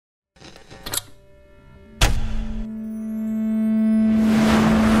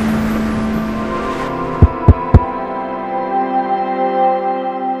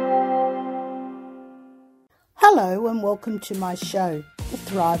welcome to my show, The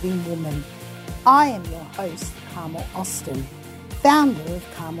Thriving Woman. I am your host, Carmel Austin, founder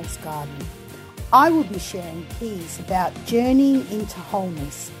of Carmel's Garden. I will be sharing keys about journeying into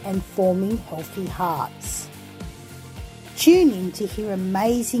wholeness and forming healthy hearts. Tune in to hear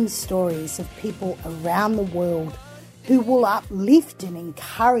amazing stories of people around the world who will uplift and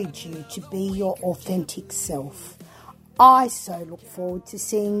encourage you to be your authentic self. I so look forward to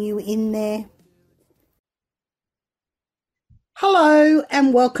seeing you in there. Hello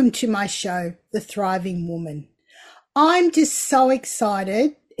and welcome to my show, The Thriving Woman. I'm just so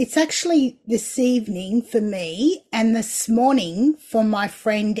excited. It's actually this evening for me and this morning for my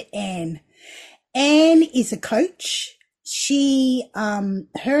friend Ann. Ann is a coach. Her and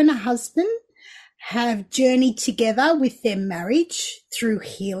her husband have journeyed together with their marriage through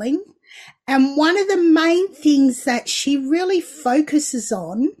healing. And one of the main things that she really focuses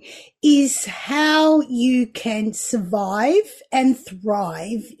on is how you can survive and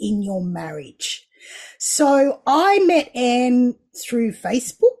thrive in your marriage. So I met Ann through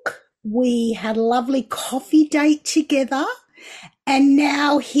Facebook. We had a lovely coffee date together. And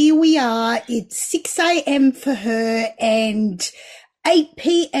now here we are. It's 6 a.m. for her and 8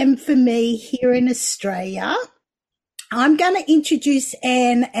 p.m. for me here in Australia. I'm going to introduce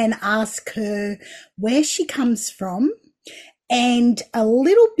Ann and ask her where she comes from and a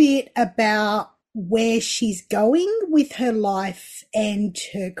little bit about where she's going with her life and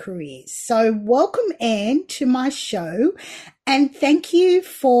her career. So welcome, Ann, to my show, and thank you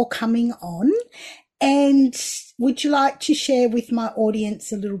for coming on. And would you like to share with my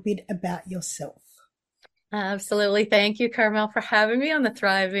audience a little bit about yourself? Absolutely. Thank you, Carmel, for having me on the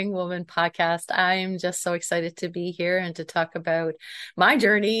Thriving Woman podcast. I'm just so excited to be here and to talk about my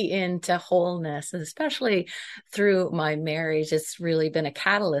journey into wholeness, and especially through my marriage. It's really been a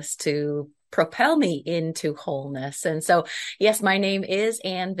catalyst to propel me into wholeness. And so, yes, my name is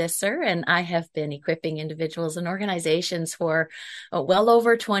Ann Visser, and I have been equipping individuals and organizations for well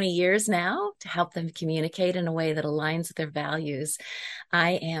over 20 years now to help them communicate in a way that aligns with their values.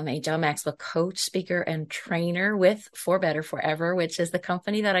 I am a John Maxwell coach, speaker, and trainer with For Better Forever, which is the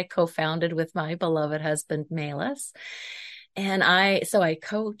company that I co-founded with my beloved husband, Malus. And I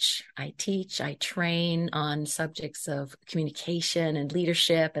coach, I teach, I train on subjects of communication and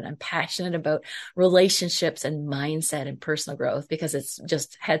leadership, and I'm passionate about relationships and mindset and personal growth because it's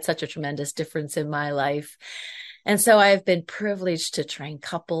just had such a tremendous difference in my life. And so I've been privileged to train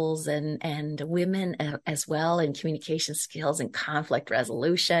couples and women as well in communication skills and conflict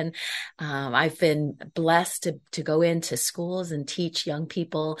resolution. I've been blessed to go into schools and teach young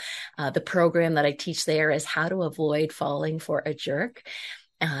people. The program that I teach there is how to avoid falling for a jerk.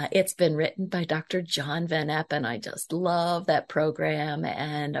 It's been written by Dr. John Van Eppen. I just love that program.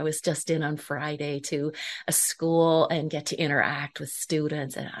 And I was just in on Friday to a school and get to interact with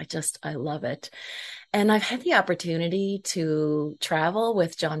students. And I love it. And I've had the opportunity to travel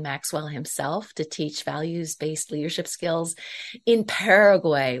with John Maxwell himself to teach values-based leadership skills in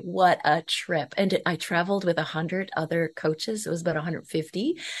Paraguay. What a trip. And I traveled with 100 other coaches. It was about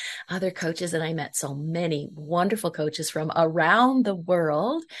 150 other coaches. And I met so many wonderful coaches from around the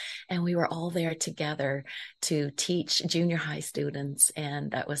world. And we were all there together to teach junior high students.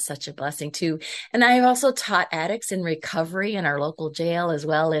 And that was such a blessing too. And I have also taught addicts in recovery in our local jail, as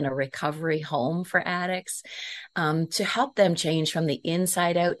well in a recovery home for addicts, to help them change from the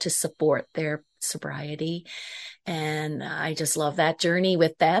inside out to support their sobriety. And I just love that journey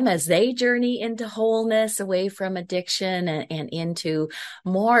with them as they journey into wholeness, away from addiction and into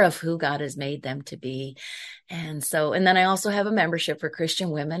more of who God has made them to be. And then I also have a membership for Christian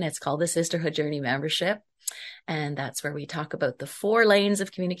women. It's called the Sisterhood Journey Membership. And that's where we talk about the 4 lanes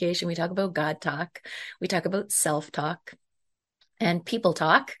of communication. We talk about God talk. We talk about self-talk and people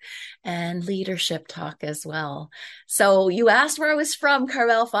talk and leadership talk as well. So you asked where I was from,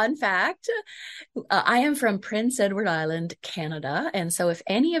 Carmel. Fun fact. I am from Prince Edward Island, Canada. And so if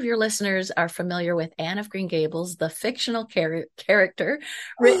any of your listeners are familiar with Anne of Green Gables, the fictional character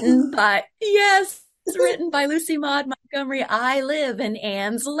written by Lucy Maud Montgomery, I live in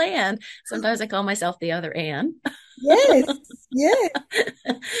Anne's land. Sometimes I call myself the other Anne. Yes, yes.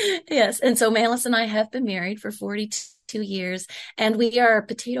 Yes. And so Malus and I have been married for 42 years, and we are a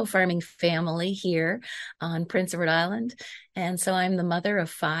potato farming family here on Prince Edward Island. And so I'm the mother of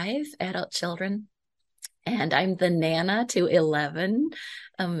 5 adult children, and I'm the nana to 11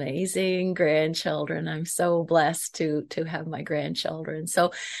 amazing grandchildren. I'm so blessed to have my grandchildren.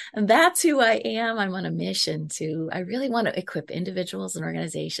 So that's who I am. I'm on a mission I really want to equip individuals and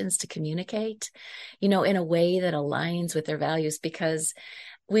organizations to communicate, in a way that aligns with their values, because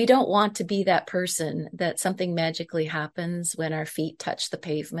we don't want to be that person that something magically happens when our feet touch the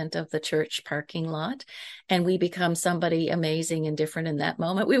pavement of the church parking lot and we become somebody amazing and different in that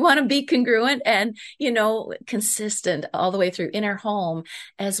moment. We want to be congruent and, consistent all the way through in our home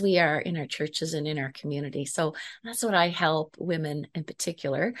as we are in our churches and in our community. So that's what I help women in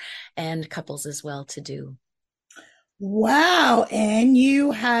particular and couples as well to do. Wow, Anne,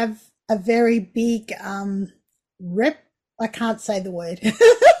 you have a very big I can't say the word.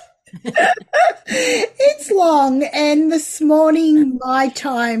 It's long. And this morning, my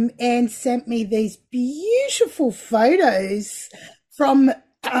time, Anne sent me these beautiful photos from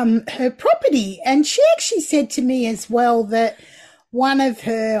her property. And she actually said to me as well that one of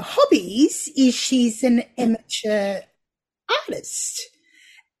her hobbies is she's an amateur artist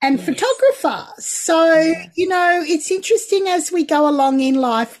and photographer. So, it's interesting as we go along in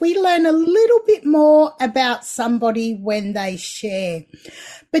life, we learn a little bit more about somebody when they share.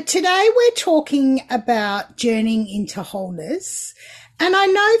 But today we're talking about journeying into wholeness. And I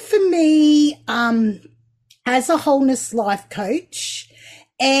know for me, as a wholeness life coach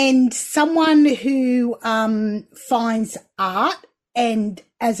and someone who finds art and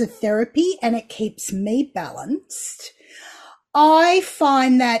as a therapy and it keeps me balanced, I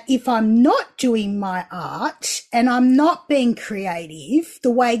find that if I'm not doing my art and I'm not being creative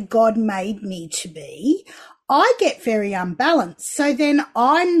the way God made me to be, I get very unbalanced. So then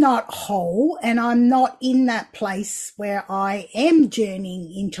I'm not whole and I'm not in that place where I am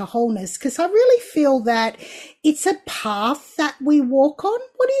journeying into wholeness, because I really feel that it's a path that we walk on.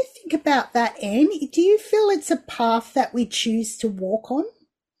 What do you think about that, Anne? Do you feel it's a path that we choose to walk on?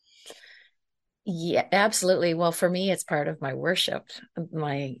 Yeah, absolutely. Well, for me, it's part of my worship.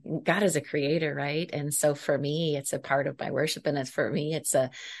 My God is a creator, right? And so for me, it's a part of my worship. And for me,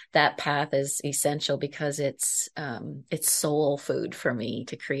 that path is essential because it's soul food for me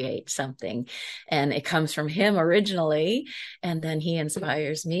to create something. And it comes from him originally. And then he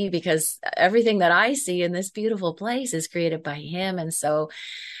inspires me because everything that I see in this beautiful place is created by him.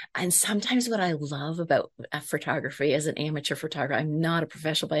 And sometimes what I love about photography as an amateur photographer, I'm not a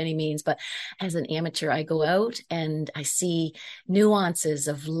professional by any means, but as an amateur, I go out and I see nuances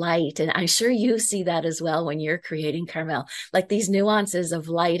of light. And I'm sure you see that as well when you're creating, Carmel, like these nuances of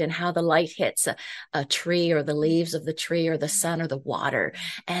light and how the light hits a tree or the leaves of the tree or the sun or the water.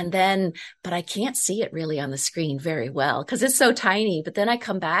 But I can't see it really on the screen very well because it's so tiny. But then I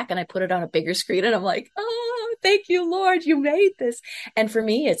come back and I put it on a bigger screen and I'm like, oh, thank you, Lord, you made this. And for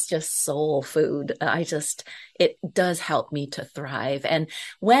me, it's just soul food. It does help me to thrive. And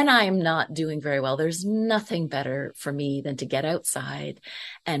when I'm not doing very well, there's nothing better for me than to get outside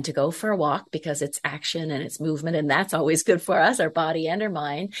and to go for a walk because it's action and it's movement. And that's always good for us, our body and our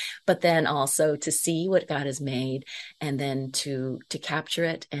mind. But then also to see what God has made and then to capture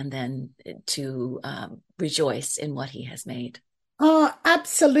it and then to rejoice in what he has made. Oh,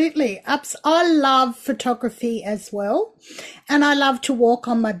 absolutely. I love photography as well. And I love to walk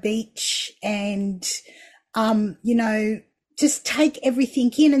on my beach and, just take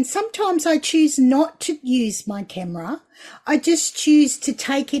everything in. And sometimes I choose not to use my camera. I just choose to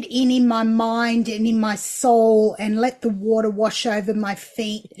take it in my mind and in my soul and let the water wash over my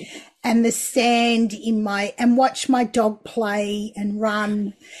feet and the sand and watch my dog play and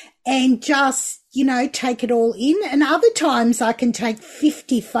run and just, take it all in. And other times I can take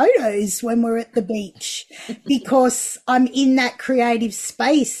 50 photos when we're at the beach because I'm in that creative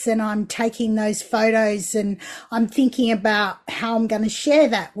space and I'm taking those photos and I'm thinking about how I'm going to share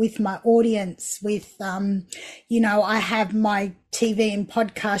that with my audience I have my TV and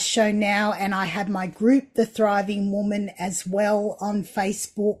podcast show now and I have my group, The Thriving Woman, as well on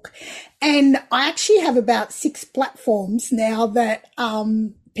Facebook. And I actually have about 6 platforms now that,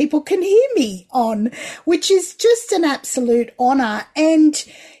 people can hear me on, which is just an absolute honor. And,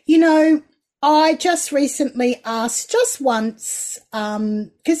 I just recently asked just once,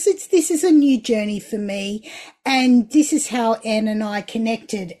 because this is a new journey for me, and this is how Anne and I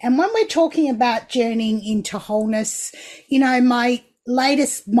connected. And when we're talking about journeying into wholeness, my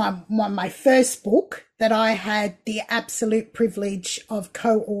first book that I had the absolute privilege of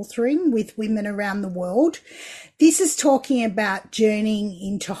co-authoring with women around the world, this is talking about journeying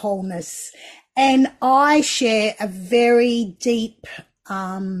into wholeness. And I share a very deep,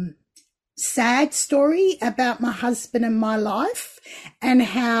 sad story about my husband and my life and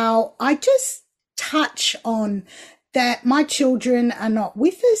how I just touch on that my children are not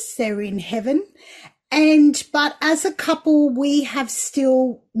with us, they're in heaven. But as a couple, we have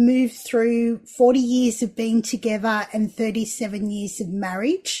still moved through 40 years of being together and 37 years of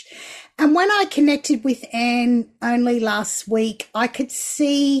marriage. And when I connected with Anne only last week, I could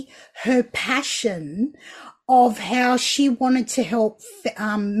see her passion of how she wanted to help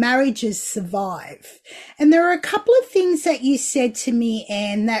marriages survive. And there are a couple of things that you said to me,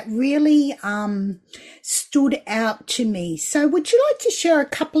 Anne, that really stood out to me. So would you like to share a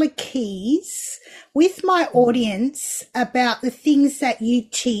couple of keys with my audience about the things that you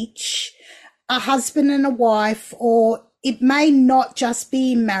teach a husband and a wife, or it may not just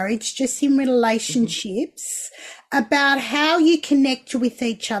be in marriage, just in relationships, about how you connect with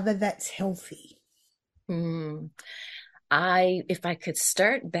each other that's healthy? Mm. If I could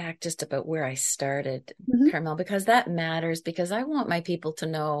start back just about where I started, Carmel, because that matters, because I want my people to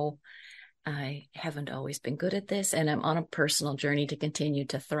know I haven't always been good at this, and I'm on a personal journey to continue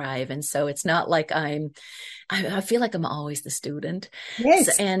to thrive. And so it's not like I feel like I'm always the student. So,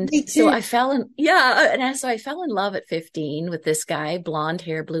 Yes, and me so too. I fell in, yeah. So I fell in love at 15 with this guy, blonde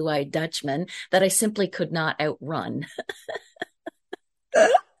hair, blue-eyed Dutchman that I simply could not outrun.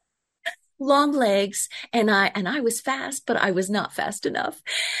 Long legs, and I was fast, but I was not fast enough.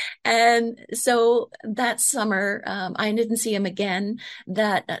 And so that summer, I didn't see him again.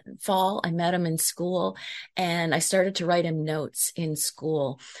 That fall, I met him in school, and I started to write him notes in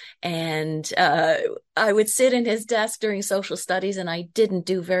school. And I would sit in his desk during social studies, and I didn't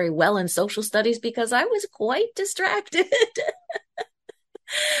do very well in social studies because I was quite distracted.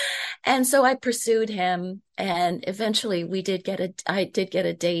 And so I pursued him, and eventually I did get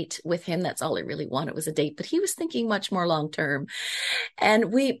a date with him. That's all I really wanted, was a date, but he was thinking much more long term.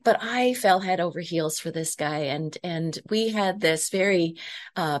 But I fell head over heels for this guy, and we had this very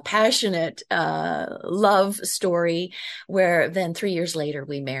passionate love story, where then 3 years later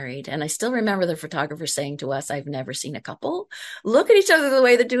we married. And I still remember the photographer saying to us, "I've never seen a couple look at each other the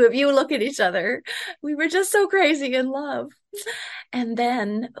way the two of you look at each other. We were just so crazy in love." And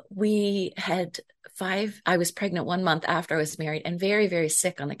then I was pregnant 1 month after I was married, and very, very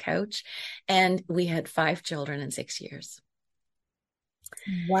sick on the couch. And we had 5 children in 6 years.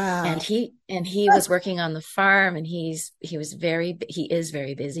 And Wow. he was working on the farm, and he is very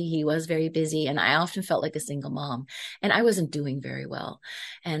busy. He was very busy. And I often felt like a single mom, and I wasn't doing very well.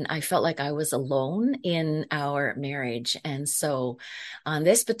 And I felt like I was alone in our marriage. And so on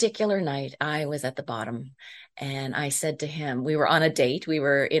this particular night, I was at the bottom, and I said to him, we were on a date. We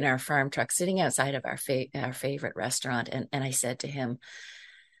were in our farm truck sitting outside of our favorite restaurant. And I said to him,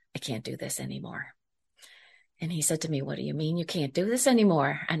 "I can't do this anymore." And he said to me, "What do you mean you can't do this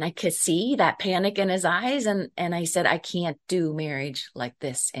anymore?" And I could see that panic in his eyes. And I said, "I can't do marriage like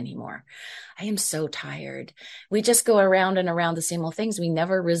this anymore. I am so tired. We just go around and around the same old things. We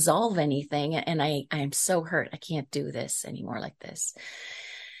never resolve anything. And I am so hurt. I can't do this anymore like this."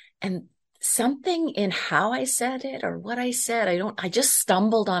 And something in how I said it, or what I said, I just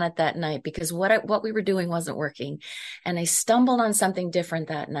stumbled on it that night, because what we were doing wasn't working. And I stumbled on something different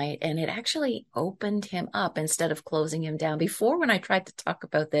that night, and it actually opened him up instead of closing him down. Before, when I tried to talk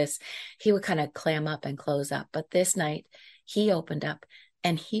about this, he would kind of clam up and close up. But this night he opened up,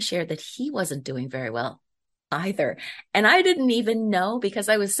 and he shared that he wasn't doing very well either. And I didn't even know, because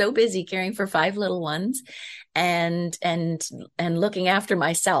I was so busy caring for 5 little ones and looking after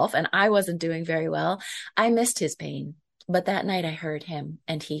myself, and I wasn't doing very well. I missed his pain. But that night I heard him,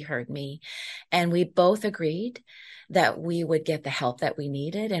 and he heard me. And we both agreed that we would get the help that we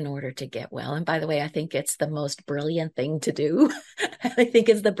needed in order to get well. And by the way, I think it's the most brilliant thing to do. I think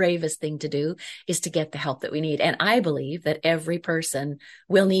it's the bravest thing to do, is to get the help that we need. And I believe that every person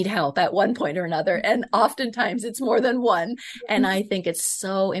will need help at one point or another. And oftentimes it's more than one. And I think it's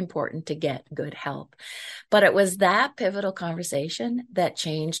so important to get good help. But it was that pivotal conversation that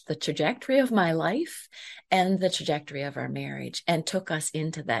changed the trajectory of my life and the trajectory of our marriage, and took us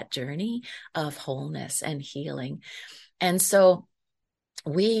into that journey of wholeness and healing. And so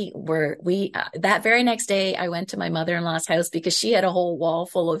that very next day, I went to my mother-in-law's house, because she had a whole wall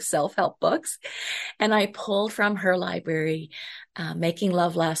full of self-help books. And I pulled from her library, Making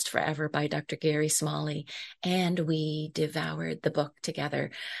Love Last Forever by Dr. Gary Smalley. And we devoured the book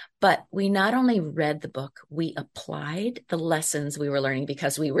together. But we not only read the book, we applied the lessons we were learning,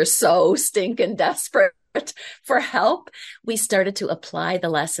 because we were so stinking desperate for help. We started to apply the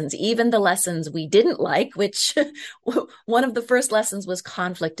lessons, even the lessons we didn't like, which one of the first lessons was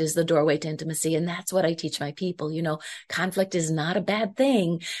conflict is the doorway to intimacy. And that's what I teach my people. Conflict is not a bad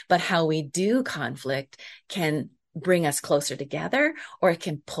thing, but how we do conflict can bring us closer together, or it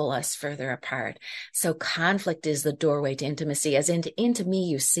can pull us further apart. So conflict is the doorway to intimacy, as into me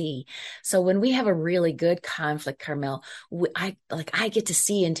you see. So when we have a really good conflict, Carmel, I get to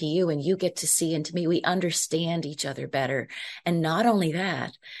see into you and you get to see into me. We understand each other better. And not only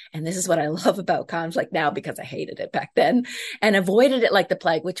that, and this is what I love about conflict now, because I hated it back then and avoided it like the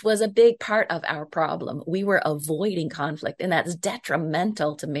plague, which was a big part of our problem. We were avoiding conflict, and that's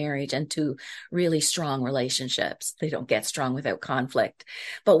detrimental to marriage and to really strong relationships. They don't get strong without conflict.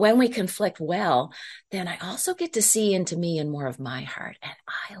 But when we conflict well, then I also get to see into me and more of my heart. And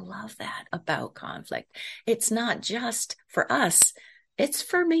I love that about conflict. It's not just for us. It's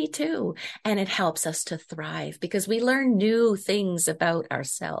for me too. And it helps us to thrive because we learn new things about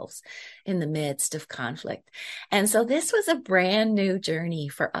ourselves in the midst of conflict. And so this was a brand new journey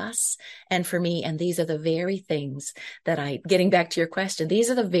for us and for me. And these are the very things that getting back to your question, these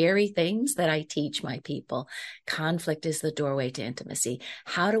are the very things that I teach my people. Conflict is the doorway to intimacy.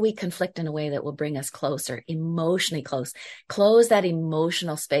 How do we conflict in a way that will bring us closer, emotionally close that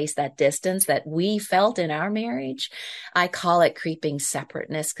emotional space, that distance that we felt in our marriage? I call it creeping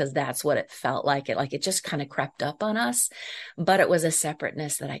separateness because that's what it felt like. It just kind of crept up on us, but it was a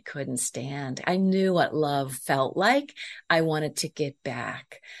separateness that I couldn't stand. I knew what love felt like. I wanted to get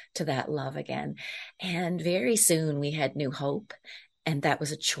back to that love again. And very soon we had new hope. And that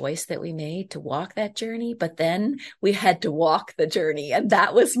was a choice that we made to walk that journey. But then we had to walk the journey. And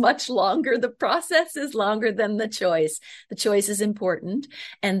that was much longer. The process is longer than the choice. The choice is important.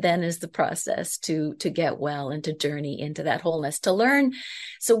 And then is the process to get well and to journey into that wholeness, to learn.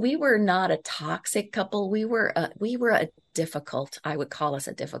 So we were not a toxic couple. We were a difficult, I would call us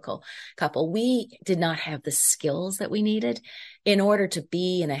a difficult couple. We did not have the skills that we needed in order to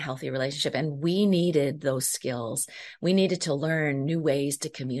be in a healthy relationship. And we needed those skills. We needed to learn new ways to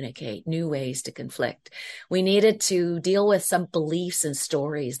communicate, new ways to conflict. We needed to deal with some beliefs and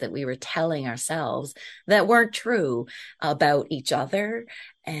stories that we were telling ourselves that weren't true about each other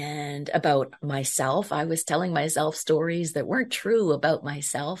and about myself. I was telling myself stories that weren't true about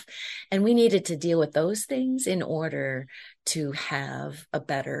myself. And we needed to deal with those things in order to have a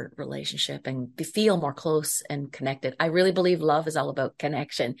better relationship and feel more close and connected. I really believe love is all about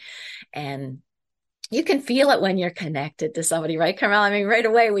connection. And you can feel it when you're connected to somebody, right, Carmel? I mean, right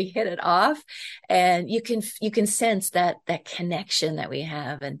away we hit it off, and you can sense that connection that we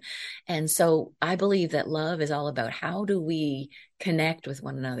have, and so I believe that love is all about how do we connect with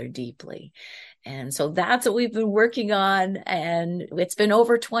one another deeply. And so that's what we've been working on. And it's been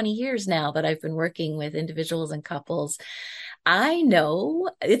over 20 years now that I've been working with individuals and couples. I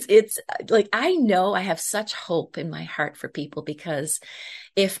know it's like, I know I have such hope in my heart for people, because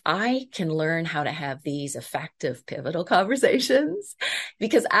if I can learn how to have these effective, pivotal conversations,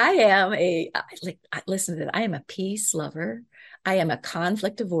 because listen to that, I am a peace lover. I am a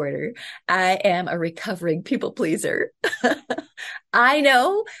conflict avoider. I am a recovering people pleaser. I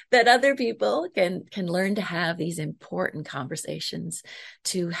know that other people can learn to have these important conversations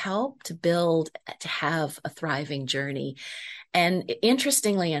to help to build, to have a thriving journey. And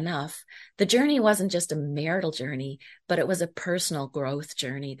interestingly enough, the journey wasn't just a marital journey, but it was a personal growth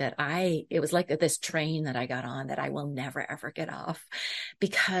journey it was like this train that I got on that I will never, ever get off,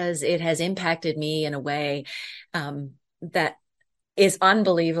 because it has impacted me in a way that is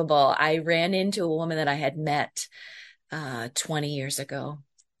unbelievable. I ran into a woman that I had met 20 years ago,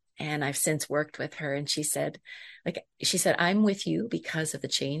 and I've since worked with her. And she said, I'm with you because of the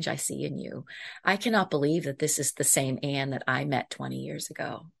change I see in you. I cannot believe that this is the same Ann that I met 20 years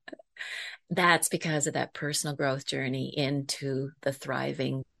ago. That's because of that personal growth journey into the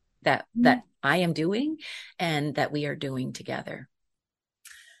thriving that I am doing and that we are doing together.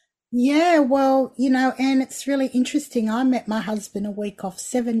 Yeah, well, and it's really interesting. I met my husband a week off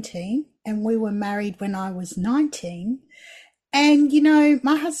 17, and we were married when I was 19. And,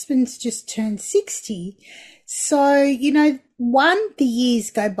 my husband's just turned 60. So, the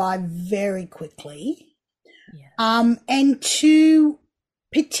years go by very quickly. Yeah. And two,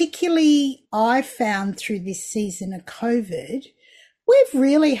 particularly I found through this season of COVID, we've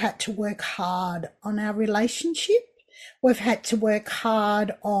really had to work hard on our relationship. We've had to work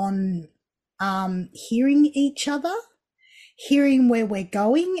hard on hearing each other, hearing where we're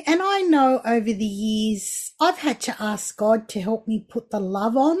going. And I know over the years, I've had to ask God to help me put the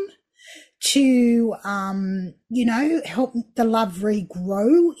love on, to, help the love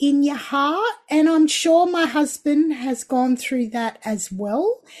regrow in your heart. And I'm sure my husband has gone through that as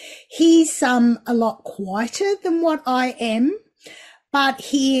well. He's a lot quieter than what I am, but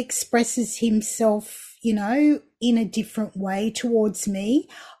he expresses himself, in a different way towards me.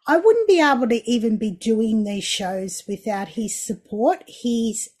 I wouldn't be able to even be doing these shows without his support.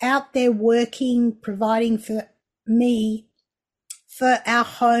 He's out there working, providing for me, for our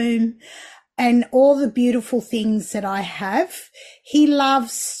home, and all the beautiful things that I have. He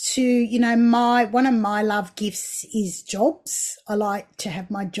loves to, you know, one of my love gifts is jobs. I like to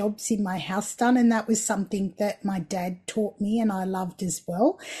have my jobs in my house done, and that was something that my dad taught me and I loved as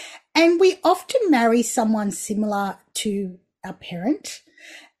well. And we often marry someone similar to our parent.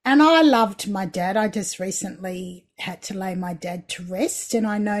 And I loved my dad. I just recently had to lay my dad to rest, and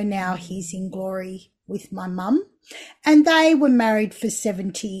I know now he's in glory with my mum. And they were married for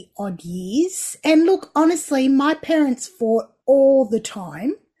 70 odd years. And look, honestly, my parents fought all the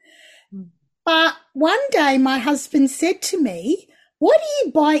time. But one day my husband said to me, "Why do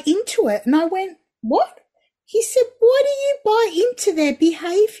you buy into it?" And I went, "What?" He said, "Why do you buy into their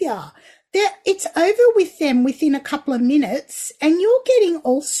behaviour? It's over with them within a couple of minutes and you're getting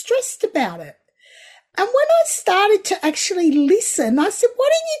all stressed about it." And when I started to actually listen, I said, "Why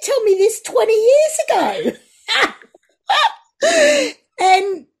didn't you tell me this 20 years ago?"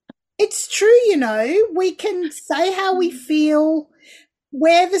 And it's true, you know, we can say how we feel.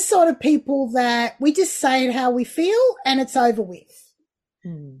 We're the sort of people that we just say it how we feel and it's over with.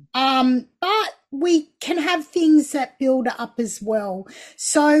 But we can have things that build up as well.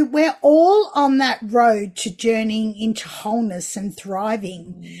 So we're all on that road to journeying into wholeness and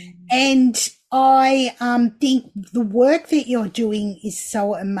thriving. And I think the work that you're doing is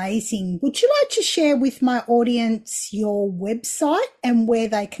so amazing. Would you like to share with my audience your website and where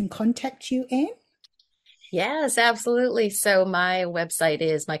they can contact you, Ann? Yes, absolutely. So my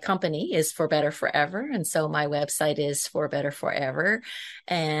company is For Better Forever. And so my website is For Better Forever.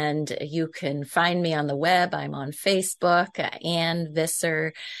 And you can find me on the web. I'm on Facebook, Ann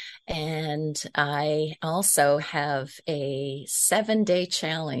Visser. And I also have a 7-day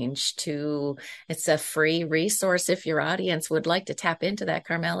challenge it's a free resource if your audience would like to tap into that.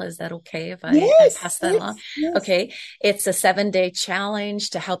 Carmela, is that okay if I pass that along? Yes. Okay. It's a 7-day challenge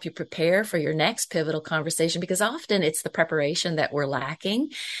to help you prepare for your next pivotal conversation, because often it's the preparation that we're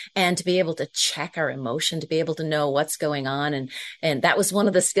lacking, and to be able to check our emotion, to be able to know what's going on. And that was one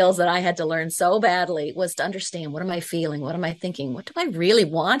of the skills that I had to learn so badly, was to understand, what am I feeling? What am I thinking? What do I really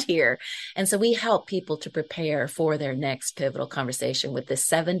want here? And so we help people to prepare for their next pivotal conversation with this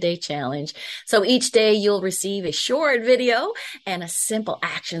 7-day challenge. So each day you'll receive a short video and a simple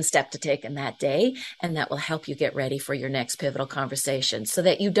action step to take in that day. And that will help you get ready for your next pivotal conversation, so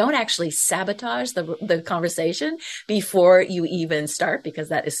that you don't actually sabotage the conversation before you even start, because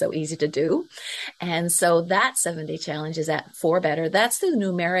that is so easy to do. And so that 7-day challenge is at For Better. That's the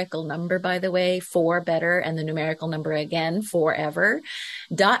numerical number, by the way, For Better, and the numerical number again,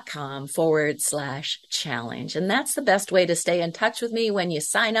 forever.com/challenge. And that's the best way to stay in touch with me. When you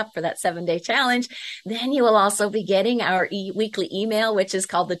sign up for that 7-day challenge, then you will also be getting our weekly email, which is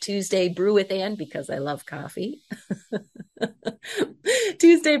called the Tuesday Brew with Ann, because I love coffee.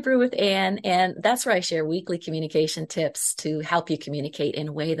 Tuesday Brew with Ann. And that's where I share weekly communication tips to help you communicate in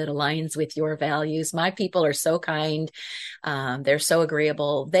a way that aligns with your values. My people are so kind. They're so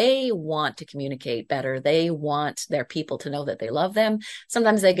agreeable. They want to communicate better. They want their people to know that they love them.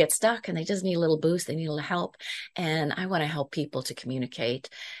 Sometimes they get stuck and they just need a little boost. They need a little help. And I want to help people to communicate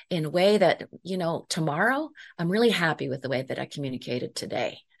in a way that, you know, tomorrow, I'm really happy with the way that I communicated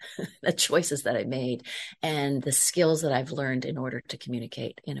today. The choices that I made and the skills that I've learned in order to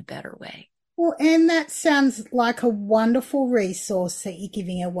communicate in a better way. Well, and that sounds like a wonderful resource that you're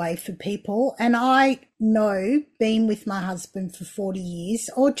giving away for people. And I know, being with my husband for 40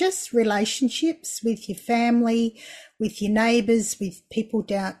 years, or just relationships with your family, with your neighbours, with people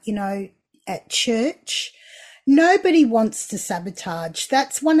down, you know, at church, nobody wants to sabotage.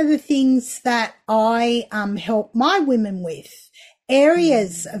 That's one of the things that I help my women with.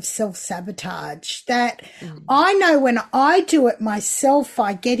 Areas of self-sabotage that I know when I do it myself,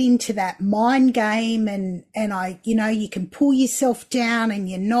 I get into that mind game and I, you know, you can pull yourself down and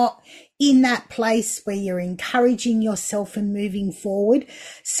you're not in that place where you're encouraging yourself and moving forward.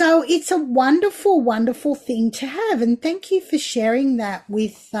 So it's a wonderful, wonderful thing to have. And thank you for sharing that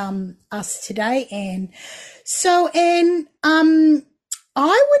with us today, Ann. So, Ann,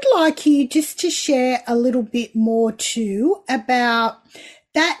 I would like you just to share a little bit more too about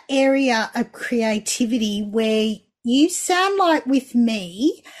that area of creativity where you sound like with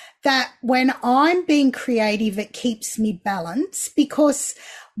me that when I'm being creative, it keeps me balanced, because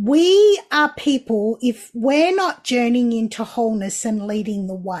we are people, if we're not journeying into wholeness and leading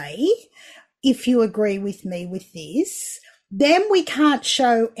the way, if you agree with me with this, then we can't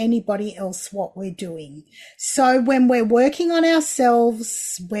show anybody else what we're doing. So when we're working on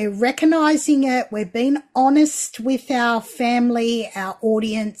ourselves, we're recognizing it, we're being honest with our family, our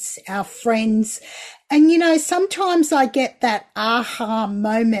audience, our friends. And, sometimes I get that aha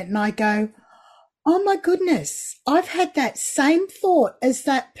moment and I go, oh my goodness, I've had that same thought as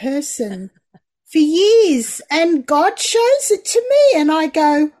that person for years, and God shows it to me, and I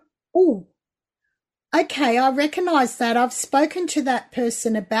go, oh, okay, I recognize that. I've spoken to that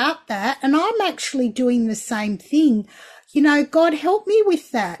person about that, and I'm actually doing the same thing. God help me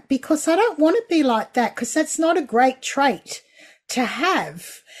with that, because I don't want to be like that, because that's not a great trait to have.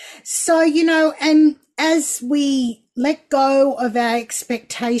 So, and as we let go of our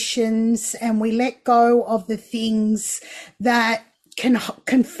expectations and we let go of the things that can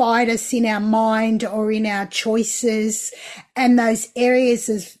confide us in our mind or in our choices and those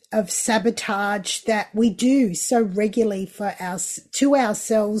areas of sabotage that we do so regularly to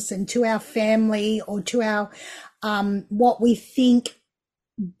ourselves and to our family, or to our what we think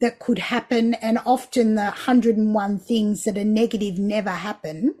that could happen, and often the 101 things that are negative never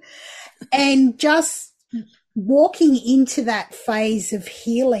happen, and just walking into that phase of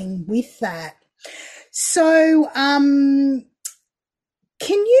healing with that. So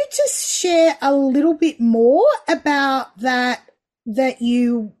can you just share a little bit more about what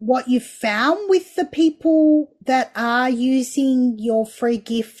you found with the people that are using your free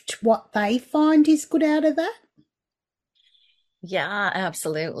gift, what they find is good out of that? Yeah,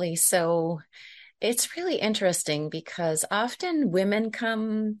 absolutely. So it's really interesting because often women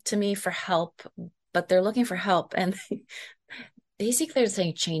come to me for help, but they're looking for help and basically they're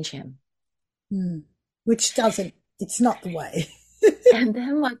saying, change him. Which it's not the way. And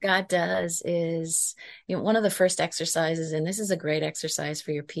then what God does is, one of the first exercises, and this is a great exercise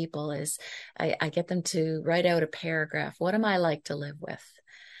for your people, is I get them to write out a paragraph. What am I like to live with?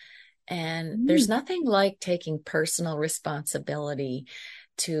 And there's nothing like taking personal responsibility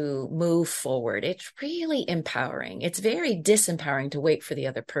to move forward. It's really empowering. It's very disempowering to wait for the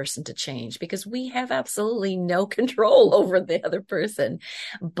other person to change, because we have absolutely no control over the other person.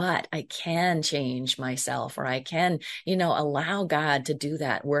 But I can change myself, or I can, allow God to do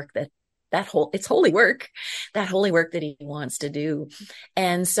that work it's holy work, that holy work that he wants to do.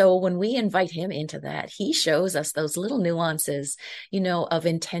 And so when we invite him into that, he shows us those little nuances, of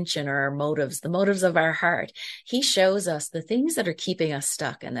intention, or our motives, the motives of our heart. He shows us the things that are keeping us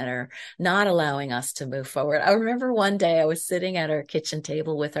stuck and that are not allowing us to move forward. I remember one day I was sitting at our kitchen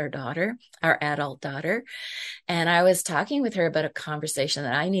table with our daughter, our adult daughter, and I was talking with her about a conversation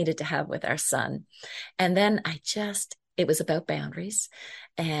that I needed to have with our son. And then it was about boundaries.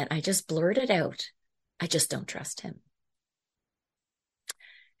 And I just blurted out, I just don't trust him.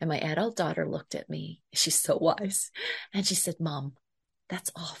 And my adult daughter looked at me. She's so wise. And she said, Mom,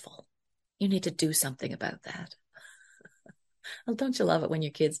 that's awful. You need to do something about that. Well, don't you love it when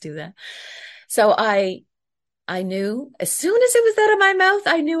your kids do that? So I knew as soon as it was out of my mouth,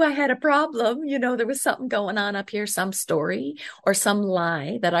 I knew I had a problem. There was something going on up here, some story or some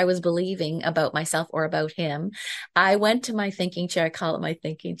lie that I was believing about myself or about him. I went to my thinking chair. I call it my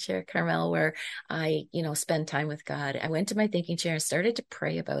thinking chair, Carmel, where I, spend time with God. I went to my thinking chair and started to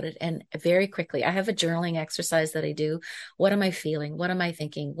pray about it. And very quickly, I have a journaling exercise that I do. What am I feeling? What am I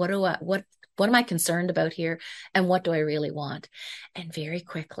thinking? What am I concerned about here? And what do I really want? And very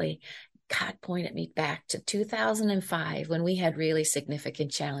quickly, God pointed me back to 2005 when we had really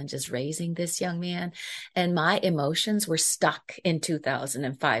significant challenges raising this young man. And my emotions were stuck in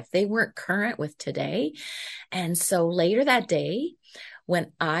 2005. They weren't current with today. And so later that day,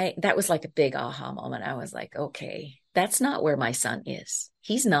 that was like a big aha moment. I was like, okay, that's not where my son is.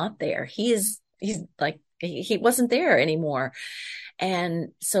 He's not there. He's like, he wasn't there anymore. And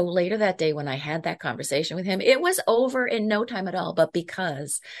so later that day, when I had that conversation with him, it was over in no time at all. But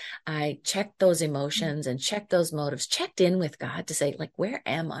because I checked those emotions and checked those motives, checked in with God to say, like, where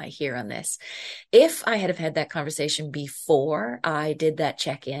am I here on this? If I had have had that conversation before I did that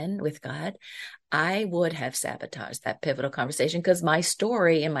check in with God, I would have sabotaged that pivotal conversation, because my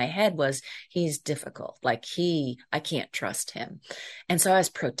story in my head was, he's difficult. Like I can't trust him. And so I was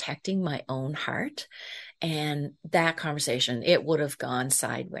protecting my own heart. And that conversation, it would have gone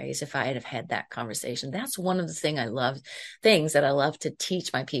sideways if I had have had that conversation. That's one of the things that I love to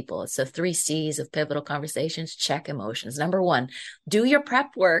teach my people. It's the 3 C's of pivotal conversations. Check emotions. Number 1, do your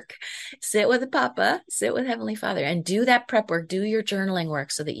prep work. Sit with the Papa, sit with Heavenly Father, and do that prep work. Do your journaling work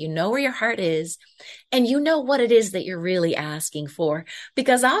so that you know where your heart is and you know what it is that you're really asking for.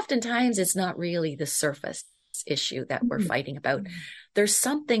 Because oftentimes it's not really the surface. this issue that we're fighting about. There's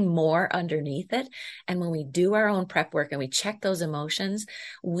something more underneath it. And when we do our own prep work and we check those emotions,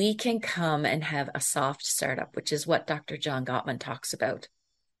 we can come and have a soft startup, which is what Dr. John Gottman talks about,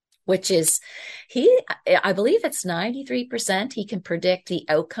 which is I believe it's 93%. He can predict the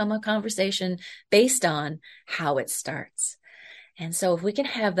outcome of conversation based on how it starts. And so if we can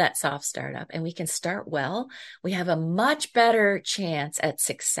have that soft startup and we can start well, we have a much better chance at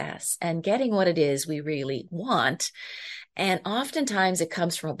success and getting what it is we really want. And oftentimes it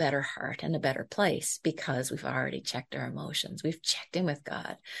comes from a better heart and a better place because we've already checked our emotions. We've checked in with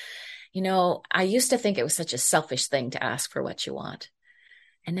God. You know, I used to think it was such a selfish thing to ask for what you want.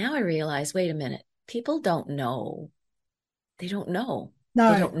 And now I realize, wait a minute, people don't know. They don't know.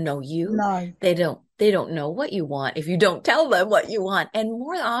 No, they don't know you. No. They don't know what you want if you don't tell them what you want. And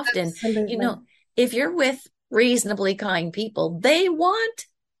more often, Absolutely. you know, if you're with reasonably kind people, they want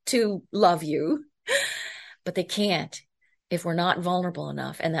to love you, but they can't if we're not vulnerable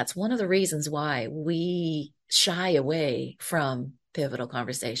enough. And that's one of the reasons why we shy away from pivotal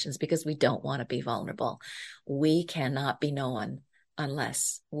conversations, because we don't want to be vulnerable. We cannot be known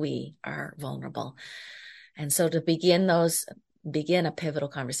unless we are vulnerable. And so to begin a pivotal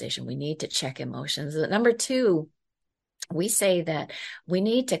conversation, we need to check emotions. Number two, we say that we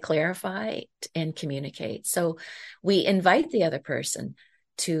need to clarify and communicate. So we invite the other person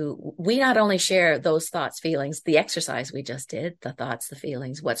we not only share those thoughts, feelings, the exercise we just did, the thoughts, the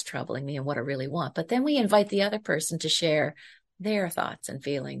feelings, what's troubling me and what I really want, but then we invite the other person to share their thoughts and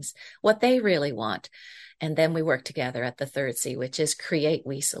feelings, what they really want. And then we work together at the third C, which is create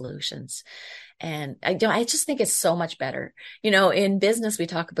we solutions. And I just think it's so much better. You know, in business, we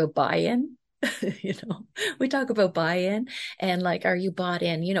talk about buy-in. We talk about buy-in and like, are you bought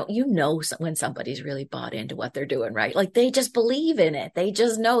in? You know, when somebody's really bought into what they're doing, right? Like they just believe in it. They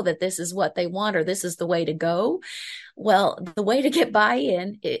just know that this is what they want or this is the way to go. Well, the way to get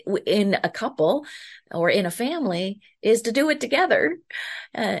buy-in in a couple or in a family is to do it together.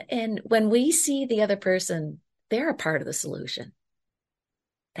 And when we see the other person, they're a part of the solution.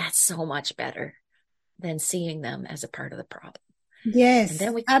 That's so much better than seeing them as a part of the problem. Yes,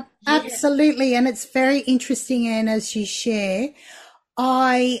 absolutely. And it's very interesting, Anne, as you share.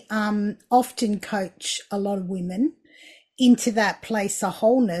 I often coach a lot of women into that place of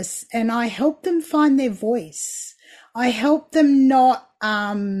wholeness, and I help them find their voice. I help them not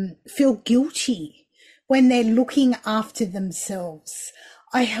feel guilty when they're looking after themselves.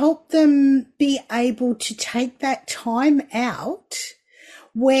 I help them be able to take that time out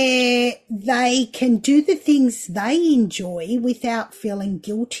where they can do the things they enjoy without feeling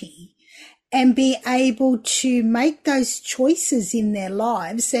guilty and be able to make those choices in their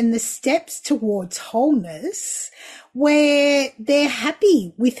lives and the steps towards wholeness where they're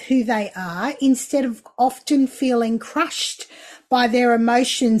happy with who they are instead of often feeling crushed by their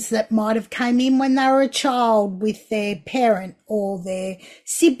emotions that might have came in when they were a child with their parent or their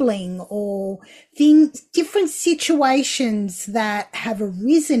sibling or different situations that have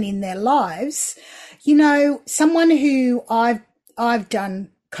arisen in their lives. You know, someone who I've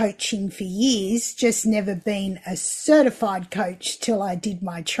done coaching for years, just never been a certified coach till I did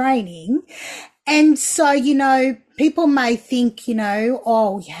my training. And so, you know, people may think, you know,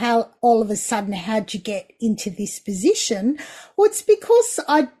 oh, how all of a sudden, how'd you get into this position? Well, it's because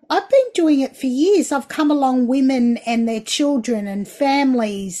I've been doing it for years. I've come along women and their children and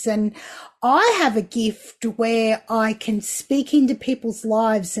families, and I have a gift where I can speak into people's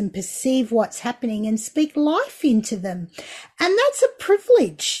lives and perceive what's happening and speak life into them. And that's a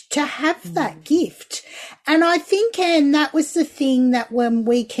privilege to have that gift. And I think, Anne, that was the thing that when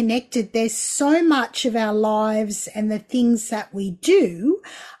we connected, there's so much of our lives and the things that we do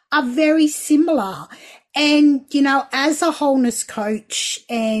are very similar. And, you know, as a wholeness coach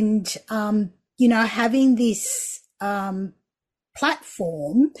and, you know, having this,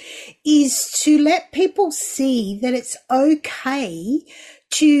 platform is to let people see that it's okay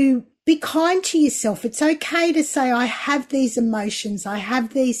to be kind to yourself. It's okay to say, I have these emotions, I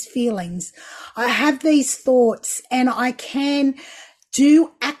have these feelings, I have these thoughts, and I can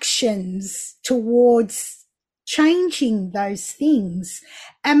do actions towards changing those things.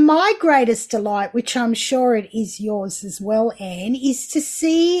 And my greatest delight, which I'm sure it is yours as well, Anne, is to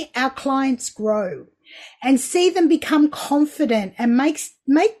see our clients grow and see them become confident and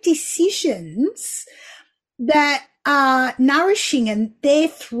make decisions that are nourishing and they're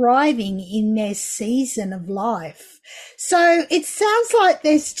thriving in their season of life. So it sounds like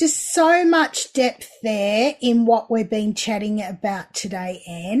there's just so much depth there in what we've been chatting about today,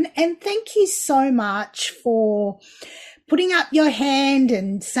 Anne. And thank you so much for putting up your hand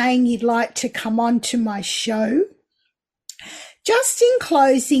and saying you'd like to come on to my show. Just in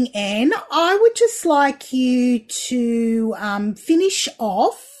closing, Anne, I would just like you to finish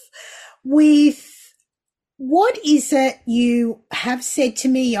off with what is it you have said to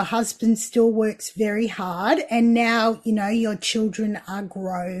me? Your husband still works very hard, and now, you know, your children are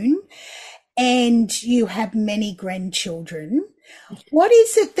grown and you have many grandchildren. What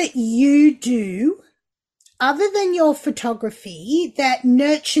is it that you do other than your photography that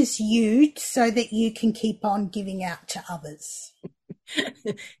nurtures you so that you can keep on giving out to others?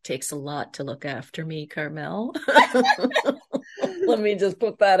 It takes a lot to look after me, Carmel. Let me just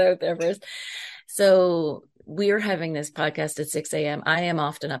put that out there first. So we're having this podcast at 6 a.m. I am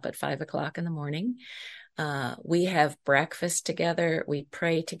often up at 5 o'clock in the morning. We have breakfast together. We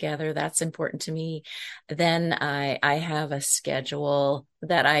pray together. That's important to me. Then I have a schedule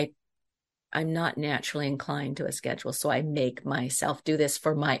that I'm not naturally inclined to a schedule. So I make myself do this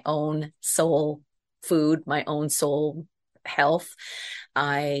for my own soul food, my own soul health.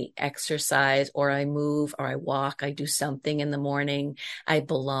 I exercise or I move or I walk. I do something in the morning. I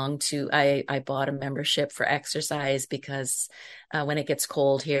bought a membership for exercise because when it gets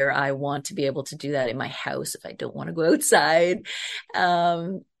cold here, I want to be able to do that in my house if I don't want to go outside.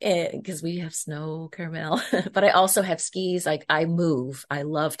 Because we have snow, Carmel, but I also have skis. Like I move. I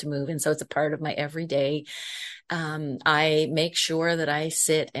love to move. And so it's a part of my everyday. I make sure that I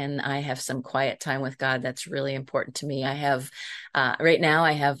sit and I have some quiet time with God. That's really important to me. I have, right now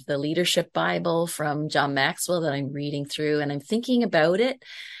I have the Leadership Bible from John Maxwell that I'm reading through, and I'm thinking about it.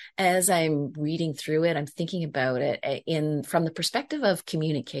 As I'm reading through it, I'm thinking about it from the perspective of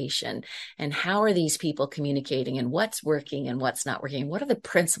communication and how are these people communicating and what's working and what's not working. What are the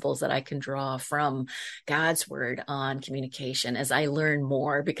principles that I can draw from God's word on communication as I learn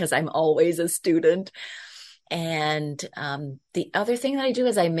more, because I'm always a student. And the other thing that I do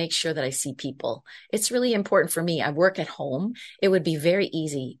is I make sure that I see people. It's really important for me. I work at home. It would be very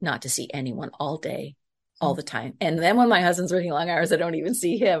easy not to see anyone all day, all the time. And then when my husband's working long hours, I don't even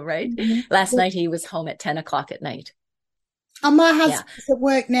see him, right? Mm-hmm. Last night, he was home at 10 o'clock at night. Oh, my husband's at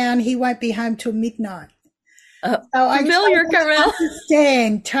work now and he won't be home till midnight. So familiar, Carmel.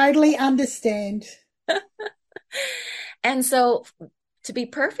 Totally understand. And so, to be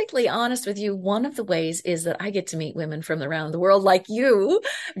perfectly honest with you, one of the ways is that I get to meet women from around the world like you,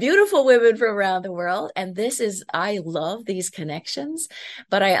 beautiful women from around the world. And I love these connections,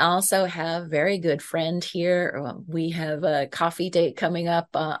 but I also have a very good friend here. We have a coffee date coming up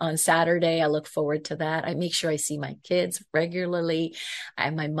on Saturday. I look forward to that. I make sure I see my kids regularly. I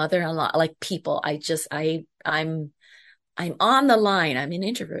have my mother-in-law, like people. I'm on the line. I'm an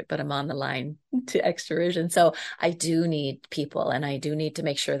introvert, but I'm on the line to extroversion. So I do need people, and I do need to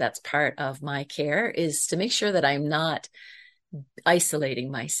make sure that's part of my care, is to make sure that I'm not isolating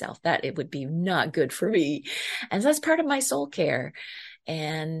myself. That it would be not good for me. And so that's part of my soul care.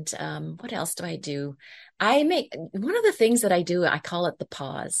 And what else do I do? One of the things that I do, I call it the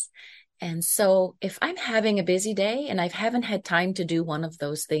pause. And so if I'm having a busy day and I haven't had time to do one of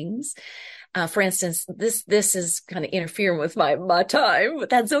those things, for instance, this is kind of interfering with my time,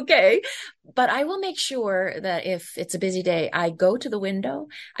 but that's okay. But I will make sure that if it's a busy day, I go to the window.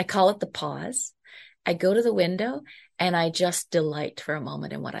 I call it the pause. I go to the window and I just delight for a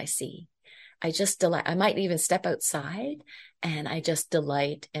moment in what I see. I just delight. I might even step outside and I just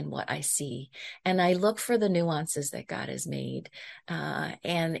delight in what I see. And I look for the nuances that God has made.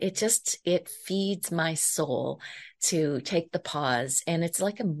 And it feeds my soul to take the pause. And it's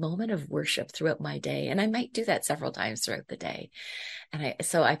like a moment of worship throughout my day. And I might do that several times throughout the day. And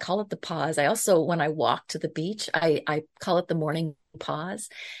so I call it the pause. I also, when I walk to the beach, I call it the morning pause.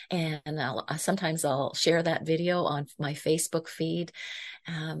 And sometimes I'll share that video on my Facebook feed.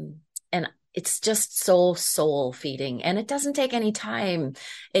 And it's just soul feeding. And it doesn't take any time.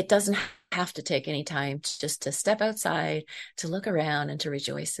 It doesn't have to take any time just to step outside, to look around and to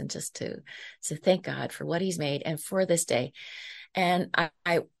rejoice and just to thank God for what he's made and for this day. And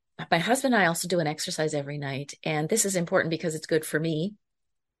my husband and I also do an exercise every night. And this is important because it's good for me.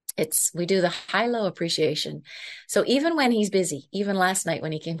 We do the high-low appreciation. So even when he's busy, even last night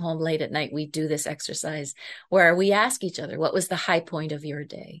when he came home late at night, we do this exercise where we ask each other, what was the high point of your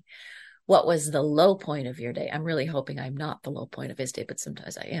day? What was the low point of your day? I'm really hoping I'm not the low point of his day, but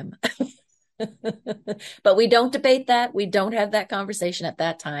sometimes I am. But we don't debate that. We don't have that conversation at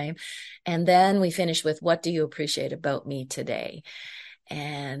that time. And then we finish with, what do you appreciate about me today?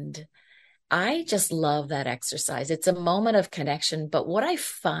 And I just love that exercise. It's a moment of connection. But what I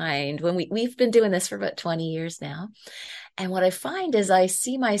find when we've been doing this for about 20 years now, and what I find is I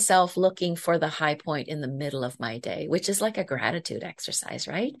see myself looking for the high point in the middle of my day, which is like a gratitude exercise,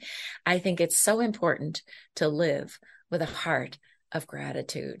 right? I think it's so important to live with a heart of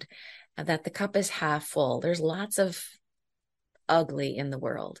gratitude, that the cup is half full. There's lots of ugly in the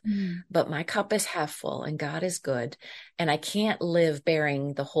world, but my cup is half full and God is good. And I can't live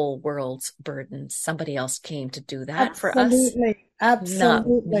bearing the whole world's burdens. Somebody else came to do that for us, Absolutely. not me.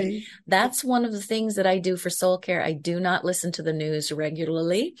 Absolutely. That's one of the things that I do for soul care. I do not listen to the news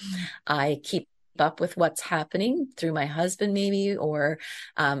regularly. I keep up with what's happening through my husband, maybe, or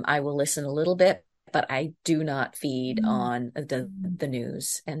I will listen a little bit, but I do not feed on the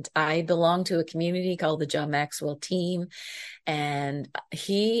news. And I belong to a community called the John Maxwell Team. And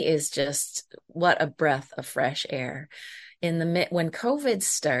he is just what a breath of fresh air. When COVID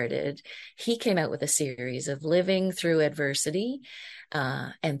started, he came out with a series of living through adversity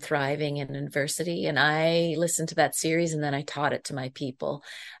and thriving in adversity. And I listened to that series and then I taught it to my people.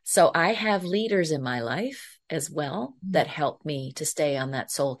 So I have leaders in my life as well that help me to stay on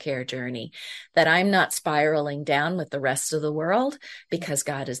that soul care journey, that I'm not spiraling down with the rest of the world, because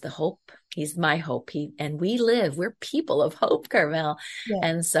God is the hope. He's my hope. We're people of hope, Carmel. Yeah.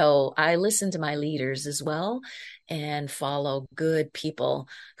 And so I listen to my leaders as well and follow good people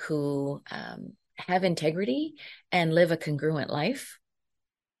who have integrity and live a congruent life.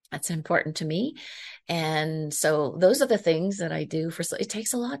 That's important to me. And so those are the things that I do it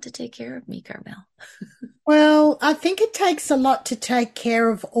takes a lot to take care of me, Carmel. Well, I think it takes a lot to take care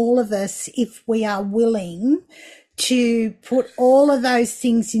of all of us if we are willing to put all of those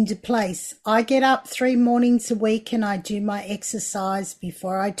things into place. I get up 3 mornings a week and I do my exercise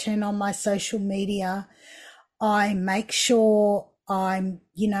before I turn on my social media. I make sure I'm,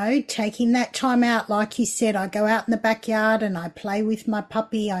 taking that time out. Like you said, I go out in the backyard and I play with my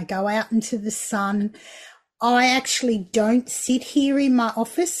puppy. I go out into the sun. I actually don't sit here in my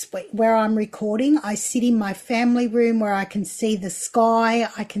office where I'm recording. I sit in my family room where I can see the sky.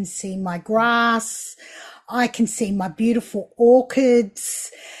 I can see my grass. I can see my beautiful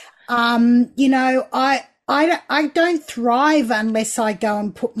orchids. I don't thrive unless I go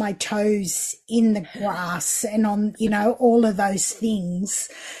and put my toes in the grass and on, all of those things.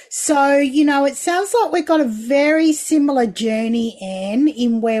 So, it sounds like we've got a very similar journey, Anne,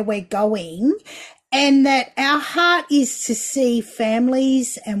 in where we're going, and that our heart is to see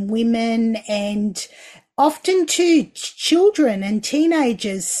families and women and often too children and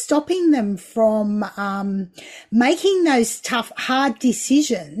teenagers, stopping them from making those tough, hard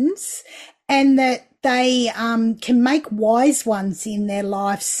decisions, and that they can make wise ones in their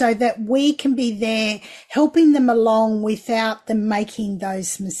life so that we can be there helping them along without them making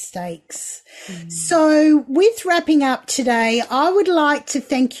those mistakes. So with wrapping up today, I would like to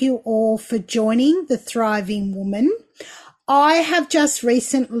thank you all for joining The Thriving Woman. I have just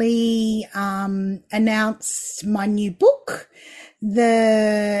recently announced my new book,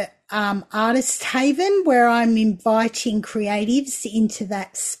 The Artist Haven, where I'm inviting creatives into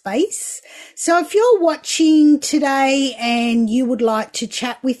that space. So if you're watching today and you would like to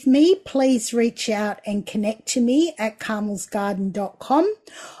chat with me, please reach out and connect to me at carmelsgarden.com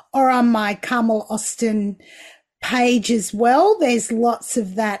or on my Carmel Austin page as well. There's lots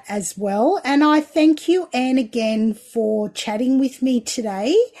of that as well. And I thank you, Anne, again for chatting with me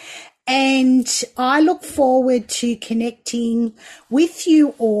today. And I look forward to connecting with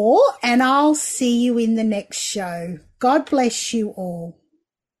you all, and I'll see you in the next show. God bless you all.